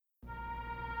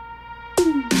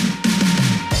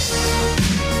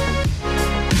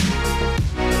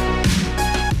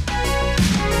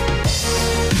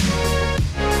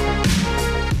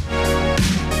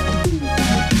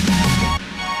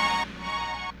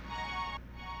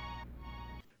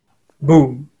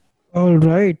Boom. All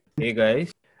right. Hey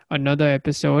guys. Another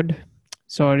episode.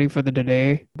 Sorry for the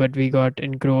delay, but we got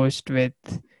engrossed with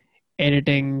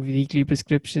editing weekly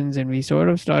prescriptions and we sort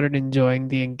of started enjoying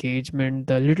the engagement,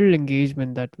 the little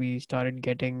engagement that we started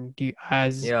getting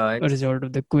as Yeah, a result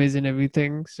of the quiz and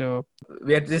everything. So,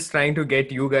 we are just trying to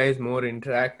get you guys more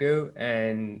interactive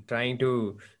and trying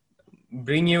to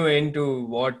bring you into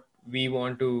what we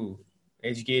want to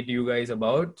educate you guys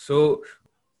about. So,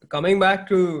 coming back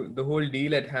to the whole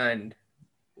deal at hand.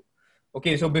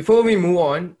 Okay, so before we move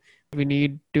on, we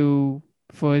need to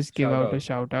first give shout out a out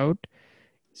shout out.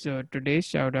 So, today's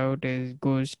shout out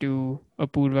goes to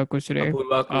Apurva Kusre,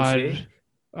 Apurva our, Kusre,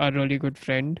 our really good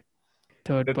friend,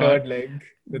 third the part. third leg,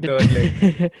 the third leg.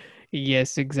 The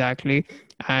yes, exactly.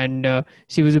 And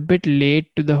she was a bit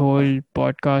late to the whole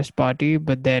podcast party,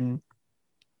 but then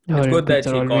her It's good inputs that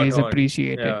are she caught always on.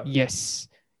 appreciated. Yeah, Yes,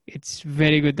 it's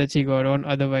very good that she got on.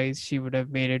 Otherwise, she would have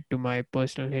made it to my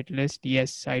personal hit list.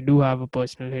 Yes, I do have a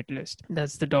personal hit list.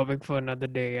 That's the topic for another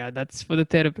day. Yeah, that's for the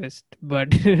therapist.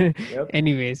 But, yep,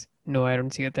 anyways, no, I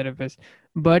don't see a therapist.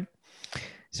 But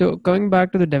so coming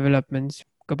back to the developments,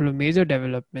 couple of major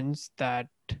developments that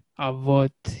are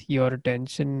worth your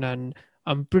attention, and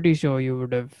I'm pretty sure you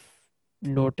would have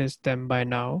noticed them by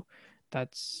now.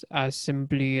 That's as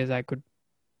simply as I could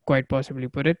quite possibly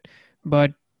put it.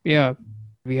 But yeah,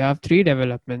 we have three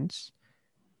developments.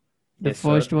 The yes, sir.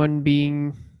 first one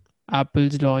being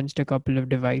Apple's launched a couple of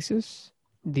devices.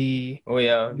 The Oh,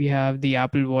 yeah, We have the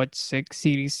Apple Watch 6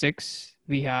 Series 6.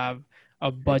 We have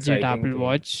a budget exciting Apple thing.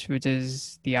 Watch, which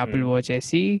is the Apple Hmm. Watch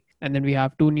SE, and then we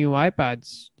have two new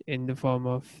iPads in the form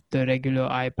of the regular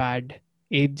iPad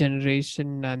 8th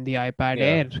generation and the iPad Yeah,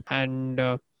 Air.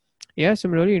 And yeah,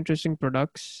 some really interesting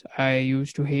products. I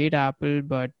used to hate Apple,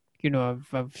 but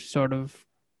I've sort of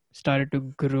started to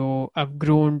grow. I've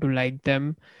grown to like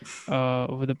them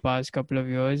over the past couple of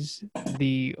years.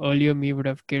 The earlier me would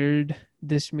have killed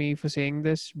this me for saying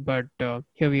this, but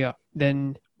here we are.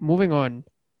 Then moving on,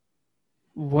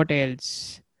 what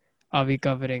else are we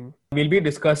covering? we'll be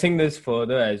discussing this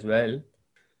further as well.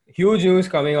 Huge news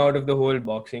coming out of the whole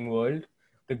boxing world.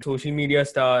 The social media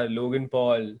star Logan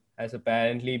Paul has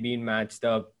apparently been matched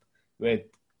up with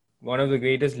one of the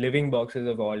greatest living boxers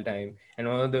of all time and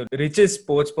one of the richest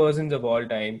sports persons of all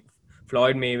time,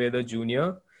 Floyd Mayweather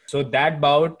Jr. So that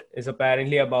bout is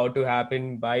apparently about to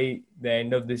happen by the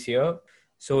end of this year.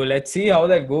 So let's see how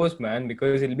that goes, man,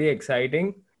 because it'll be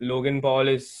exciting. Logan Paul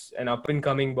is an up and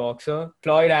coming boxer.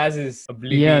 Floyd has his Yeah,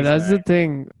 abilities, that's man. the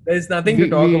thing. There's nothing to We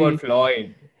talk about we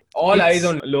Floyd. All eyes it's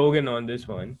on Logan on this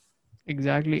one.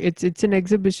 exactly it's an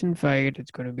exhibition fight. It's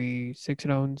going to be 6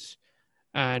 rounds,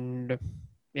 and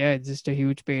yeah, it's just a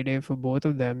huge payday for both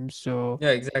of them. So Yeah,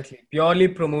 exactly. Purely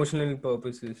promotional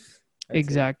purposes, I'd say.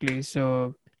 exactly.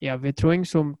 So yeah, we're throwing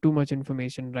some too much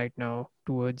information right now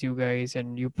towards you guys,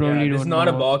 and you Yeah, probably this is don't not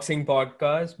a know. boxing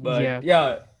podcast, but Yeah,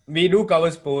 yeah, we do cover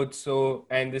sports. So,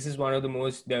 and this is one of the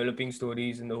most developing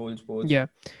stories in the whole sports yeah.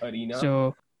 arena.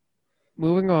 So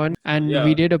moving on, So, and we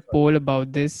yeah, did a poll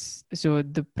about this. So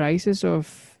the prices of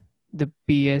the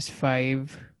PS5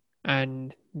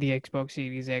 and the Xbox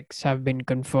Series X have been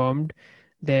confirmed.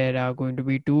 There are going to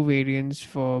be two variants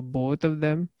for both of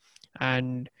them,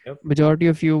 and yep, majority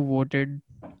of you voted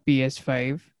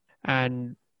PS5.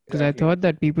 And because I exactly. thought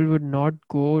that people would not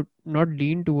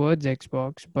lean towards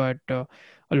Xbox, but a lot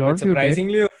But of you did.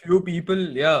 surprisingly, a few people,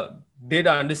 yeah, did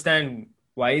understand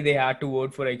why they had to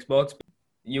vote for Xbox.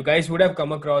 You guys would have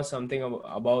come across something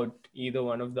about either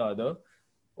one of the other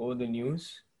over the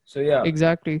news. So, yeah.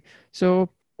 Exactly. So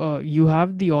you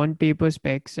have the on paper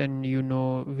specs, and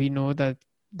we know that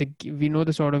we know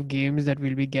the sort of games that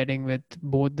we'll be getting with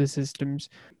both the systems.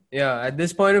 Yeah, at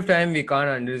this point of time, we can't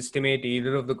underestimate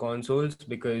either of the consoles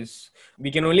because we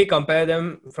can only compare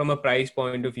them from a price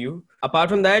point of view. Apart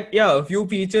from that, yeah, a few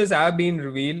features have been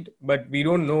revealed, but we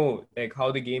don't know like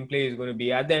how the gameplay is going to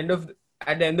be. At the end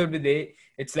of the day,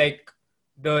 it's like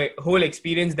the whole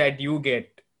experience that you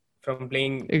get from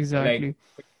Exactly.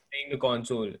 playing the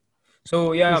console.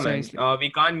 So yeah, man, Precisely. we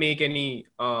can't make any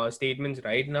statements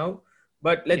right now,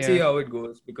 but let's see Yeah. how it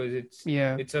goes because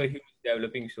Yeah. it's a huge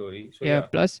developing story. So Yeah. yeah.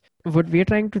 Plus, what we're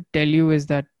trying to tell you is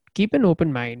that keep an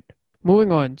open mind.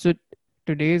 Moving on. So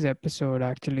today's episode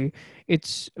actually,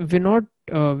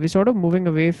 we're sort of moving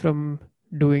away from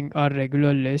doing our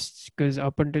regular lists, because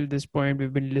up until this point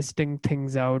we've been listing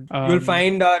things out. You'll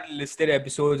find our listed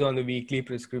episodes on the weekly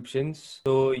prescriptions.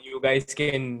 So you guys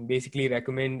can basically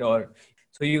recommend or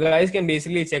so you guys can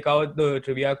basically check out the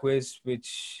trivia quiz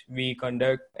which we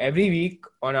conduct every week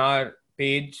on our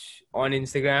page on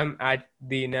Instagram at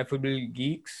the Ineffable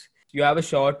Geeks. You have a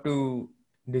shot to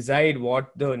decide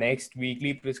what the next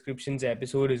weekly prescriptions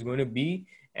episode is going to be.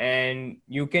 And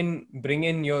you can bring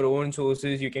in your own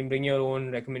sources, you can bring your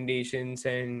own recommendations,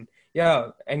 and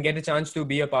and get a chance to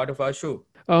be a part of our show.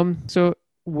 So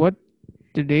what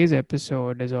today's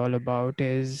episode is all about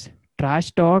is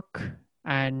trash talk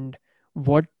and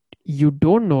what you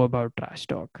don't know about trash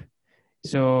talk.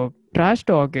 So trash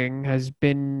talking has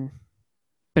been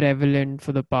prevalent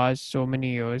for the past so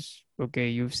many years. Okay,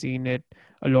 you've seen it.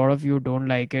 A lot of you don't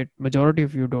like it. Majority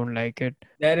of you don't like it.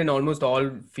 There in almost all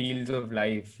fields of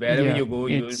life, wherever Yeah, you go,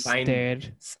 you will it's find there.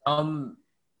 some,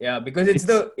 because it's It's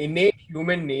the innate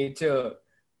human nature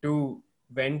to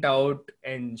vent out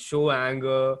and show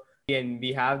anger, and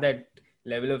we have that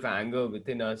level of anger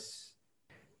within us.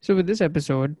 So with this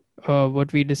episode,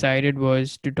 what we decided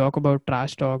was to talk about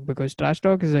trash talk because trash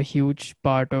talk is a huge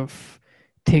part of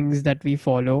things that we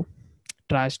follow.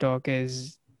 Trash talk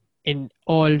is in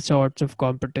all sorts of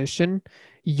competition.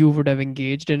 You would have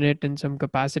engaged in it in some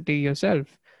capacity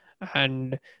yourself.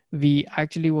 And we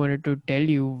actually wanted to tell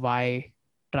you why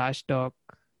trash talk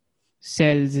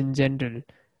sells in general,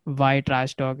 why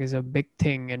trash talk is a big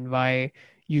thing, and why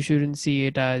you shouldn't see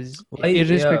it as Why? Yeah.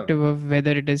 irrespective of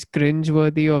whether it is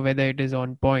cringeworthy or whether it is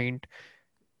on point.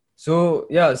 So,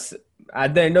 yes,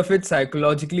 at the end of it,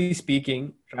 psychologically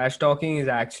speaking, trash talking is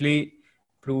actually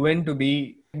proven to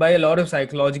be, by a lot of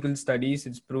psychological studies,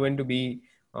 it's proven to be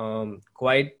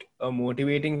quite a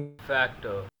motivating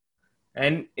factor.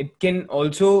 And it can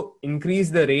also increase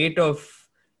the rate of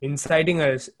inciting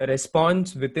a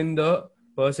response within the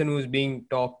person who's being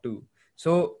talked to.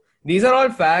 So, these are all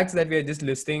facts that we are just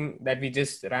listing, that we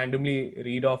just randomly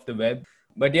read off the web.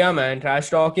 But yeah, man,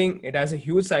 trash talking, it has a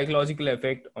huge psychological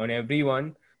effect on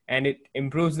everyone, and it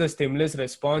improves the stimulus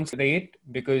response rate,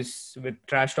 because with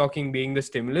trash talking being the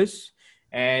stimulus.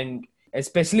 And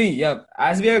especially,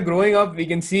 as we are growing up, we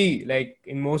can see, like,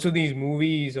 in most of these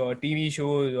movies or TV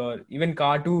shows or even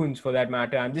cartoons for that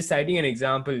matter. I'm just citing an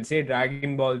example, say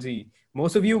Dragon Ball Z.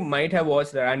 Most of you might have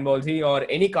watched Dragon Ball Z or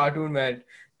any cartoon where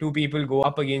two people go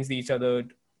up against each other,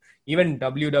 even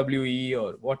WWE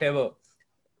or whatever.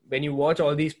 When you watch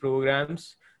all these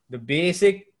programs, the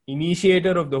basic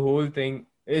initiator of the whole thing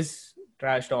is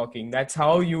trash talking. That's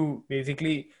how you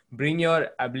basically bring your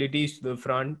abilities to the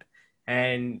front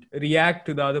and react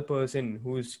to the other person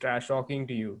who's trash talking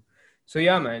to you. So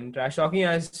yeah, man, trash talking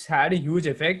has had a huge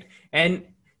effect. And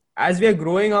as we are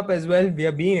growing up as well, we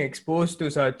are being exposed to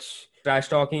such trash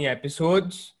talking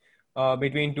episodes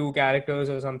between two characters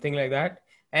or something like that.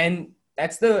 And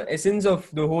that's the essence of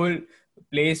the whole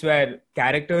place, where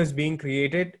characters being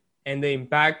created and the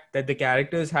impact that the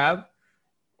characters have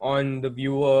on the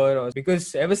viewer. Or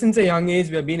because ever since a young age,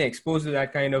 we have been exposed to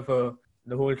that kind of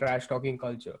the whole trash talking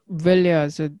culture. Well, yeah,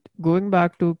 so going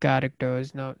back to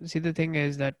characters, now, see, the thing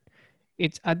is that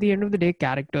it's at the end of the day,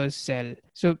 characters sell.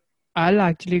 So I'll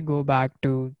actually go back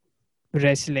to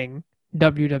wrestling,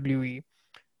 WWE,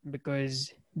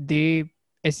 because they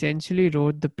essentially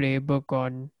wrote the playbook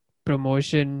on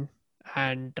promotion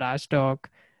and trash talk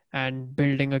and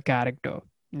building a character.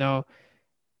 Now,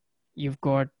 you've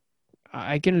got,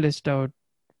 I can list out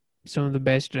some of the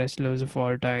best wrestlers of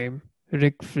all time: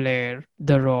 Ric Flair,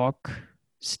 The Rock,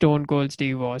 Stone Cold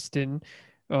Steve Austin,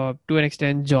 to an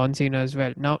extent, John Cena as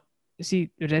well. Now, see,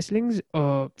 wrestling's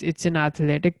it's an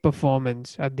athletic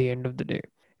performance at the end of the day.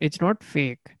 It's not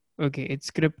fake. Okay, it's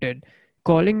scripted.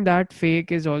 Calling that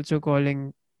fake is also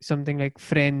calling something like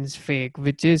Friends fake,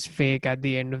 which is fake at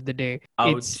the end of the day.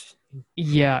 It's Ouch.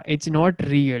 Yeah, it's not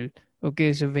real.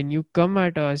 Okay, so when you come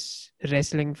at us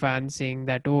wrestling fans saying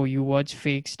that, oh, you watch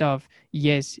fake stuff,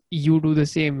 yes, you do the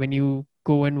same when you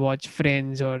go and watch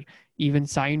Friends or even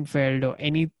Seinfeld or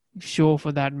any show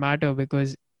for that matter,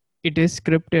 because it is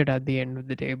scripted at the end of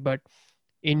the day. But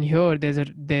in here,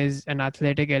 there's an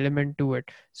athletic element to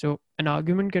it. So an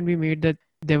argument can be made that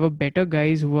there were better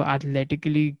guys who were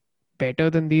athletically better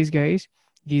than these guys.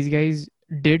 These guys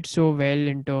did so well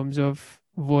in terms of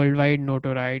worldwide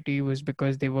notoriety was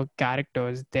because they were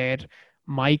characters. Their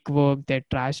mic work, their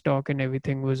trash talk, and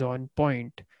everything was on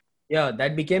point. Yeah,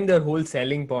 that became their whole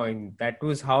selling point. That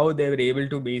was how they were able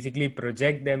to basically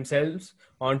project themselves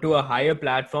onto a higher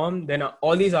platform than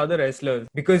all these other wrestlers.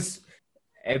 Because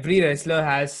every wrestler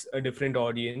has a different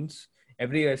audience,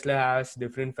 every wrestler has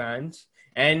different fans.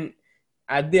 And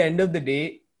at the end of the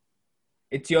day,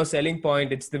 it's your selling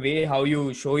point. It's the way how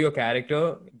you show your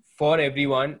character for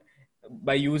everyone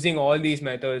by using all these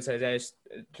methods, such as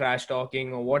trash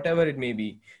talking or whatever it may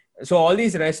be. So all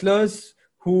these wrestlers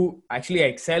who actually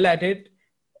excel at it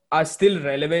are still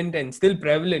relevant and still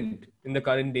prevalent in the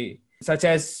current day, such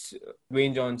as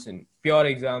Dwayne Johnson, pure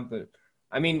example.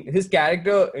 I mean, his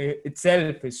character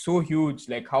itself is so huge.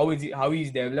 Like how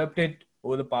he's developed it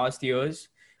over the past years,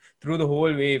 through the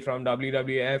whole way from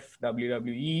WWF,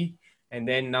 WWE, and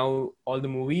then now all the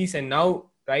movies, and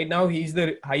now right now he's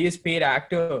the highest paid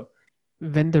actor.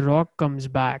 When The Rock comes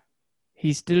back,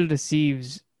 he still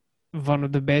receives one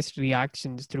of the best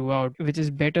reactions throughout, which is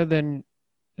better than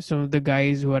some of the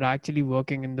guys who are actually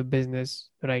working in the business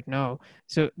right now.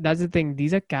 So that's the thing.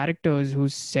 These are characters who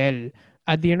sell.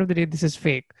 At the end of the day, this is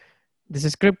fake. This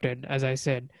is scripted, as I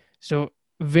said. So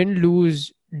win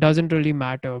lose doesn't really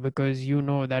matter because you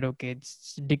know that okay,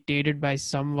 it's dictated by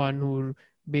someone who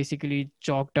basically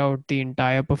chalked out the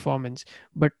entire performance.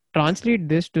 But translate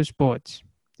this to sports.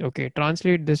 Okay,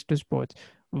 translate this to sports.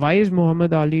 Why is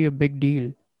Muhammad Ali a big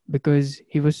deal? Because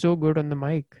he was so good on the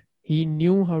mic. He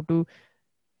knew how to,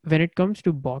 when it comes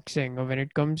to boxing or when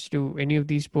it comes to any of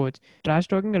these sports, trash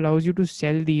talking allows you to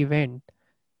sell the event.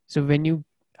 So when you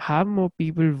have more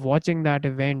people watching that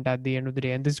event at the end of the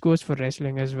day, and this goes for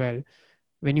wrestling as well,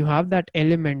 when you have that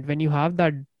element, when you have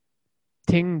that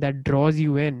thing that draws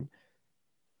you in,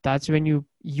 that's when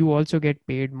you also get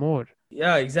paid more.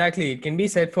 Yeah, exactly. It can be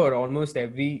said for almost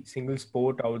every single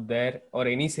sport out there, or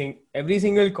every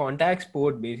single contact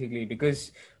sport basically,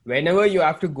 because whenever you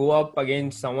have to go up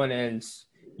against someone else,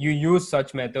 you use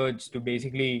such methods to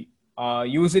basically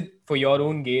use it for your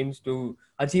own games to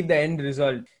achieve the end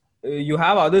result. You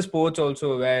have other sports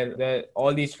also where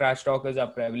all these trash talkers are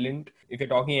prevalent. If you're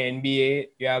talking NBA,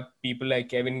 you have people like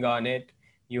Kevin Garnett,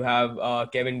 you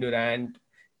have Kevin Durant,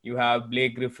 you have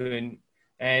Blake Griffin,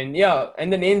 and yeah,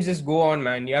 and the names just go on,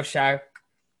 man. You have Shaq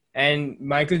and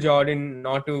Michael Jordan,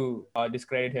 not to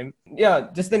discredit him. Yeah,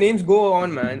 just the names go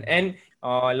on, man. And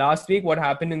last week, what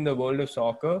happened in the world of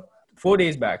soccer? 4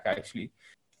 days back, actually.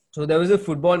 So there was a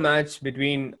football match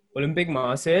between Olympique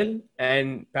Marseille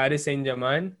and Paris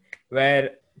Saint-Germain,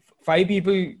 where five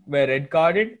people were red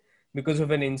carded because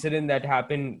of an incident that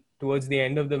happened towards the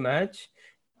end of the match,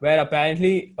 where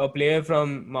apparently a player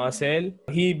from Marseille,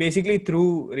 he basically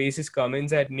threw racist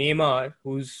comments at Neymar,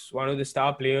 who's one of the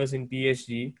star players in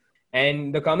PSG,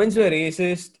 and the comments were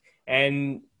racist.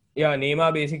 And yeah,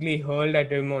 Neymar basically hurled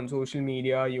at him on social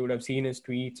media. You would have seen his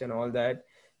tweets and all that.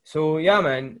 So yeah,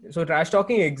 man. So trash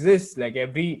talking exists like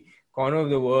every corner of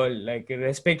the world, like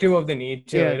irrespective of the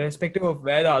nature, Yeah, irrespective of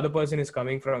where the other person is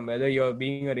coming from, whether you're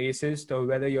being a racist or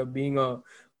whether you're being a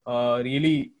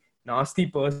really nasty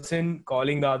person,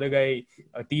 calling the other guy,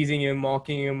 teasing him,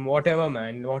 mocking him, whatever,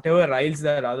 man, whatever riles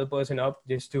that other person up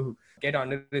just to get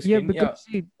under his yeah, skin. Yeah, because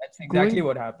see, that's exactly going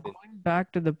what happened. going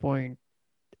back to the point,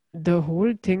 the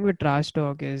whole thing with trash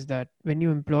talk is that when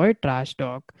you employ trash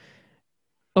talk,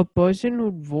 a person who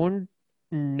won't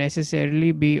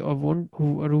necessarily be or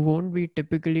who won't be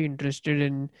typically interested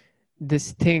in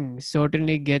this thing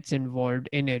certainly gets involved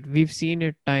in it. We've seen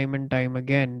it time and time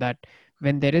again that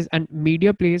when there is, and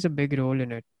media plays a big role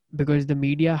in it because the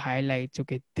media highlights,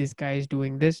 okay, this guy is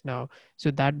doing this now, so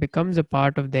that becomes a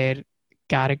part of their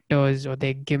characters or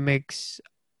their gimmicks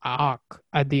arc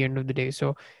at the end of the day.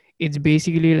 So it's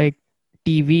basically like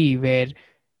TV where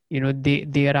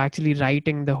they are actually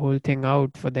writing the whole thing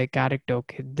out for their character.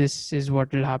 Okay, this is what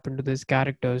will happen to this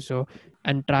character. So,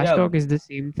 and trash Yeah. talk is the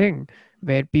same thing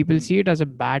where people Mm, see it as a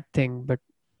bad thing, but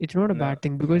it's not a no. bad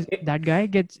thing because It, that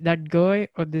guy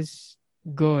or this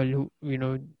girl who,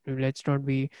 let's not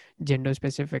be gender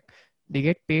specific, they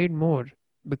get paid more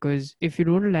because if you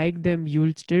don't like them,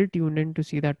 you'll still tune in to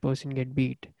see that person get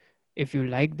beat. If you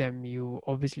like them, you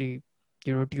obviously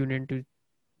tune in to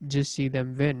just see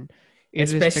them win,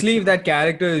 Especially irrespective if of, that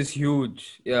character is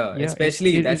huge. Yeah, yeah,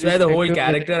 especially that's where the whole irrespective of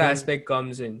whether character you're, aspect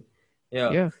comes in.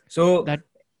 Yeah. yeah, So that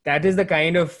that is the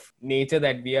kind of nature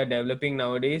that we are developing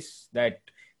nowadays, that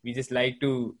we just like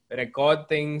to record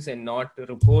things and not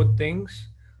report things,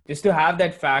 just to have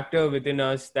that factor within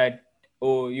us that,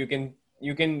 oh, you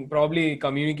can probably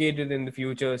communicate it in the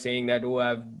future saying that, oh,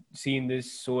 I've seen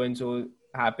this so and so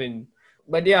happen.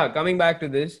 But yeah, coming back to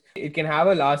this, it can have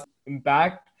a lasting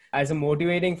impact as a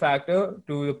motivating factor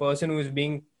to the person who is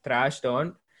being thrashed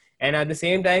on, and at the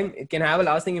same time it can have a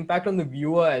lasting impact on the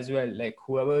viewer as well, like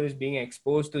whoever is being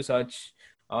exposed to such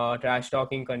trash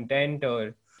talking content.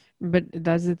 Or but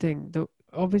that's the thing though,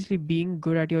 obviously being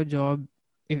good at your job,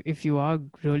 if you are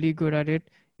really good at it,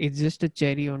 it's just a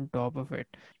cherry on top of it,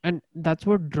 and that's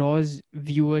what draws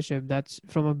viewership. That's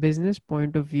from a business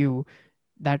point of view,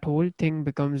 that whole thing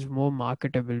becomes more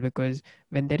marketable because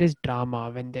when there is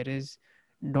drama, when there is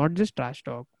not just trash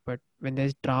talk, but when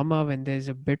there's drama, when there's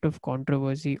a bit of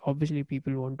controversy, obviously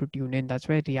people want to tune in. That's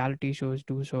why reality shows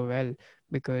do so well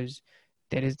because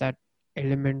there is that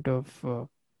element of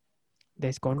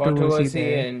There's controversy Controversy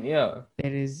there. and yeah,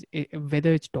 There is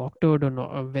whether it's doctored or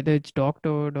not, whether it's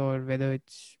doctored or whether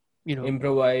it's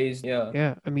improvised. Yeah,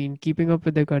 yeah. I mean, Keeping Up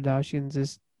with the Kardashians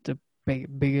is the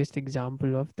biggest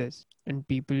example of this, and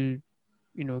people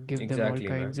give them all exactly,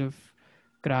 kinds man. of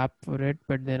crap for it.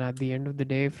 But then at the end of the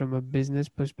day, from a business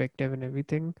perspective and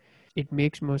everything, it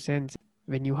makes more sense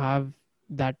when you have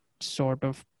that sort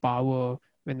of power,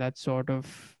 when that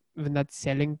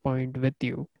selling point with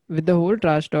you. With the whole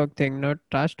trash talk thing, now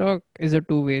trash talk is a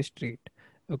two-way street.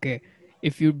 Okay,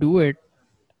 if you do it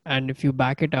and if you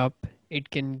back it up, it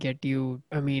can get you,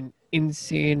 I mean,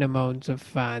 insane amounts of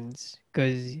fans.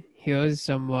 Because here's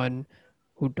someone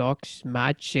who talks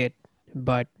mad shit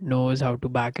but knows how to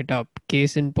back it up.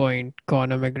 Case in point,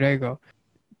 Conor McGregor.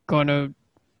 Conor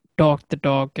talked the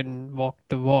talk and walked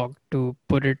the walk, to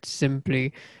put it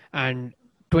simply. And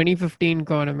 2015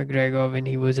 Conor McGregor, when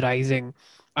he was rising,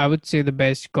 I would say the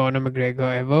best Conor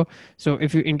McGregor ever. So,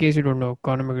 in case you don't know,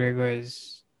 Conor McGregor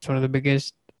is one of the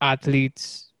biggest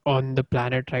athletes on the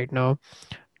planet right now.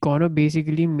 Conor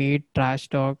basically made trash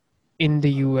talk in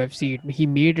the UFC. He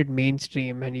made it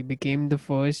mainstream and he became the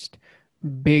first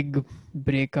big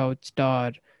breakout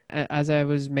star. As I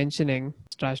was mentioning,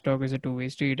 trash talk is a two-way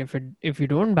street. If you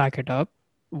don't back it up,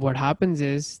 what happens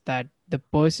is that the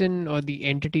person or the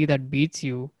entity that beats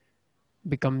you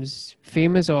becomes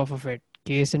famous off of it.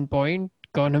 Case in point,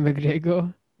 Conor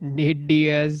McGregor, Nate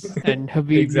Diaz, and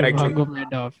Habib Exactly.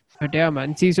 Nurmagomedov. But yeah,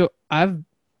 man. See, so I've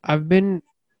been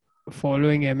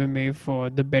following MMA for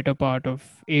the better part of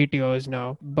 8 years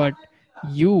now, but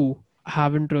you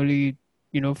haven't really,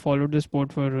 followed the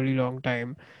sport for a really long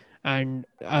time. And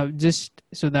just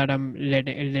so that I'm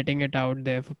letting it out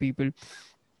there for people,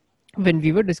 when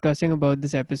we were discussing about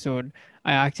this episode,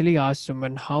 I actually asked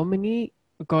someone how many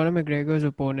Conor McGregor's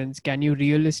opponents can you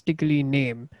realistically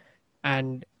name,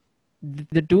 and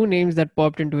the two names that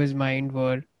popped into his mind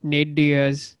were Nate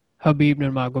Diaz, Habib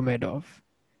Nurmagomedov.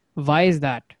 Why is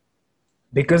that?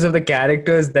 Because of the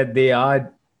characters that they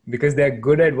are, because they're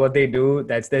good at what they do.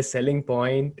 That's their selling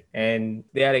point, and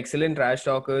they are excellent trash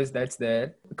talkers. That's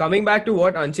there. Coming back to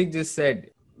what Anshik just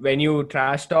said, when you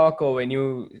trash talk or when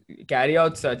you carry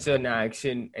out such an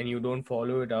action and you don't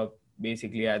follow it up,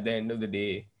 basically at the end of the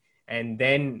day, and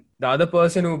then the other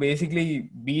person who basically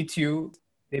beats you,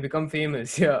 they become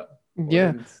famous. Yeah. What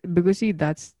Yeah, else? because see,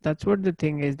 that's what the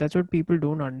thing is. That's what people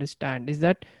don't understand is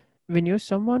that when you're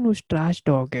someone who's trash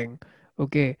talking,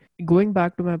 okay, going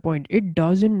back to my point, it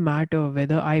doesn't matter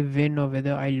whether I win or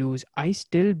whether I lose. I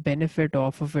still benefit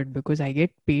off of it because I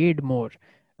get paid more.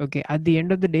 Okay, at the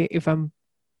end of the day, if I'm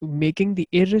making the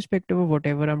irrespective of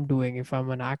whatever I'm doing, if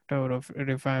I'm an actor or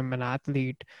if I'm an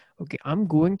athlete, okay, I'm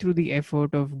going through the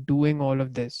effort of doing all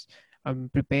of this. I'm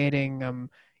preparing, I'm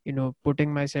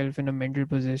putting myself in a mental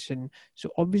position,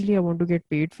 so obviously I want to get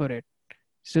paid for it.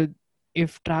 So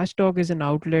if trash talk is an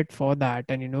outlet for that,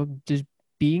 and just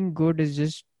being good is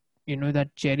just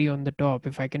that cherry on the top,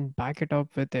 if I can back it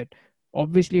up with it,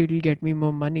 obviously it'll get me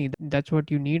more money. That's what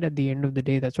you need at the end of the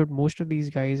day. That's what most of these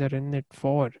guys are in it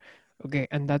for. Okay,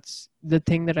 and that's the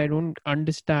thing that I don't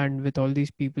understand with all these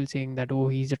people saying that, oh,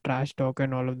 he's a trash talker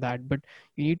and all of that. But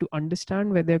you need to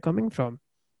understand where they're coming from.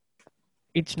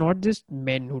 It's not just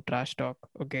men who trash talk.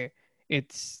 Okay,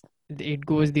 it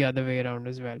goes the other way around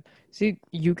as well. See,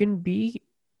 you can be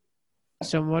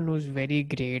someone who's very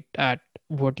great at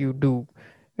what you do.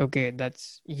 Okay,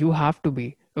 that's you have to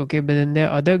be. Okay, but then there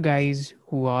are other guys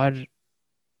who are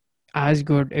as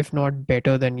good, if not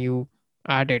better than you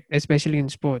at it, especially in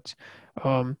sports.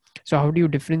 So how do you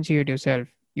differentiate yourself?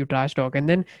 You trash talk, and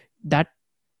then that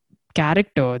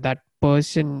character, that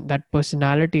person, that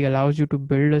personality allows you to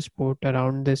build a sport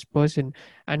around this person.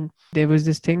 And there was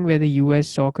this thing where the US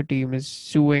soccer team is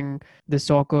suing the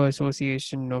soccer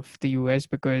association of the US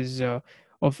because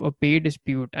of a pay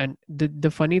dispute. And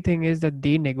the funny thing is that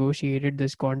they negotiated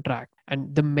this contract,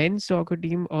 and the men's soccer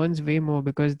team earns way more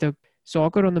because the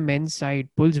soccer on the men's side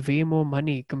pulls way more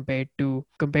money compared to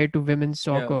women's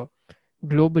Yeah. soccer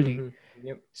globally. Mm-hmm.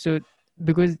 Yep. So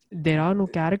because there are no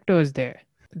characters there,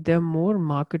 they're more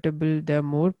marketable, there are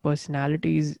more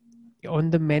personalities on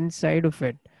the men's side of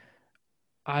it.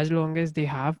 As long as they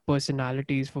have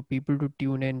personalities for people to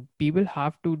tune in, people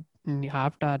have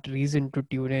that reason to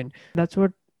tune in. That's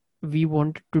what we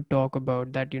wanted to talk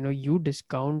about, that you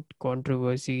discount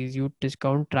controversies, you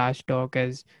discount trash talk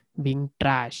as being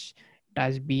trash,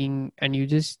 as being, and you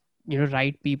just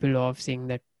write people off saying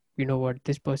that what,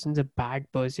 this person's a bad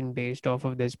person based off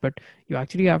of this. But you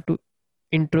actually have to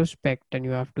introspect and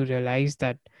you have to realize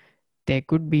that there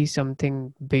could be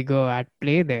something bigger at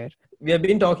play there. We have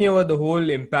been talking about the whole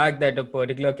impact that a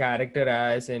particular character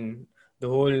has and the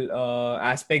whole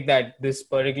aspect that this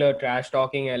particular trash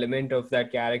talking element of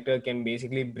that character can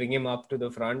basically bring him up to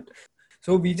the front.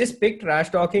 So we just picked trash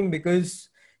talking because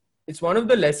it's one of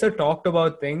the lesser talked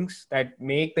about things that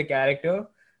make the character.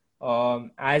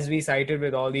 As we cited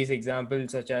with all these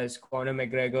examples, such as Conor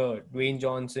McGregor, Dwayne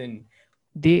Johnson.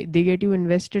 They get you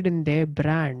invested in their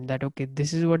brand, that okay,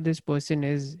 this is what this person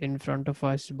is in front of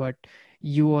us, but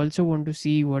you also want to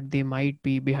see what they might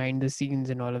be behind the scenes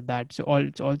and all of that. So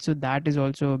also that is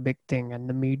also a big thing, and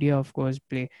the media of course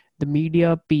play, the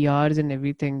media PRs and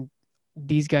everything.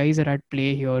 These guys are at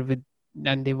play here with,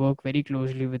 and they work very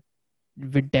closely with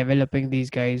developing these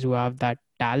guys who have that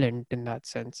talent in that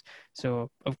sense. So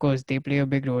of course they play a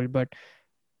big role, but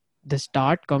the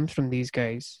start comes from these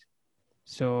guys.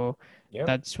 So Yep.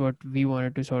 that's what we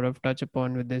wanted to sort of touch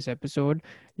upon with this episode.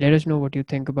 Let us know what you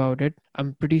think about it.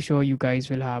 I'm pretty sure you guys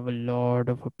will have a lot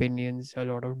of opinions, a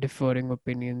lot of differing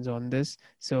opinions on this.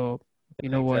 So, you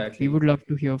know what? We Exactly. would love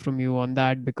to hear from you on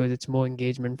that because it's more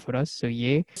engagement for us. So,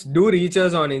 yeah. Do reach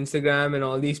us on Instagram and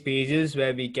all these pages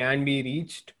where we can be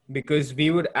reached, because we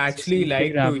would It's just actually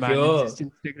like to Instagram, man. It's hear. just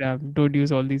Instagram. Don't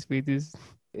use all these pages.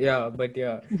 Yeah, but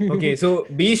yeah. Okay, so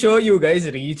be sure you guys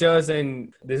reach us,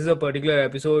 and this is a particular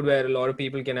episode where a lot of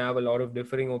people can have a lot of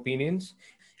differing opinions,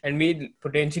 and we'd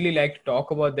potentially like to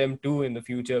talk about them too in the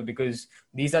future, because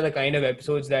these are the kind of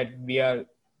episodes that we are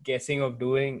guessing of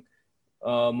doing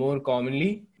more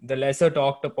commonly, the lesser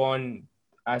talked upon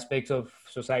aspects of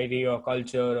society or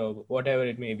culture or whatever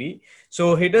it may be.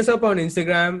 So hit us up on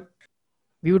Instagram.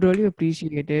 We would really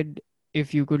appreciate it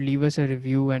if you could leave us a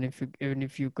review, and if you, even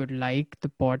if you could like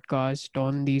the podcast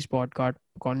on these podcast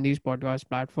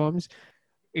platforms.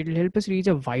 It'll help us reach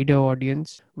a wider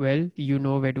audience. Well, you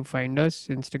know where to find us: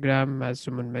 Instagram, as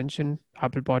someone mentioned,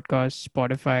 Apple Podcasts,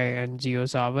 Spotify, and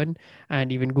JioSaavn,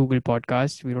 and even Google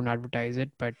Podcasts. We don't advertise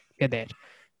it, but we're there.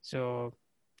 So,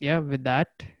 yeah, with that,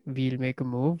 we'll make a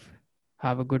move.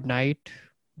 Have a good night,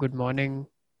 good morning,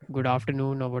 good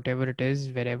afternoon, or whatever it is,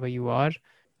 wherever you are.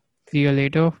 See you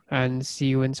later, and see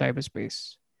you in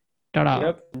cyberspace. Ta-da!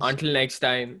 Yep. Until next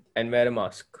time, and wear a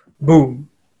mask. Boom.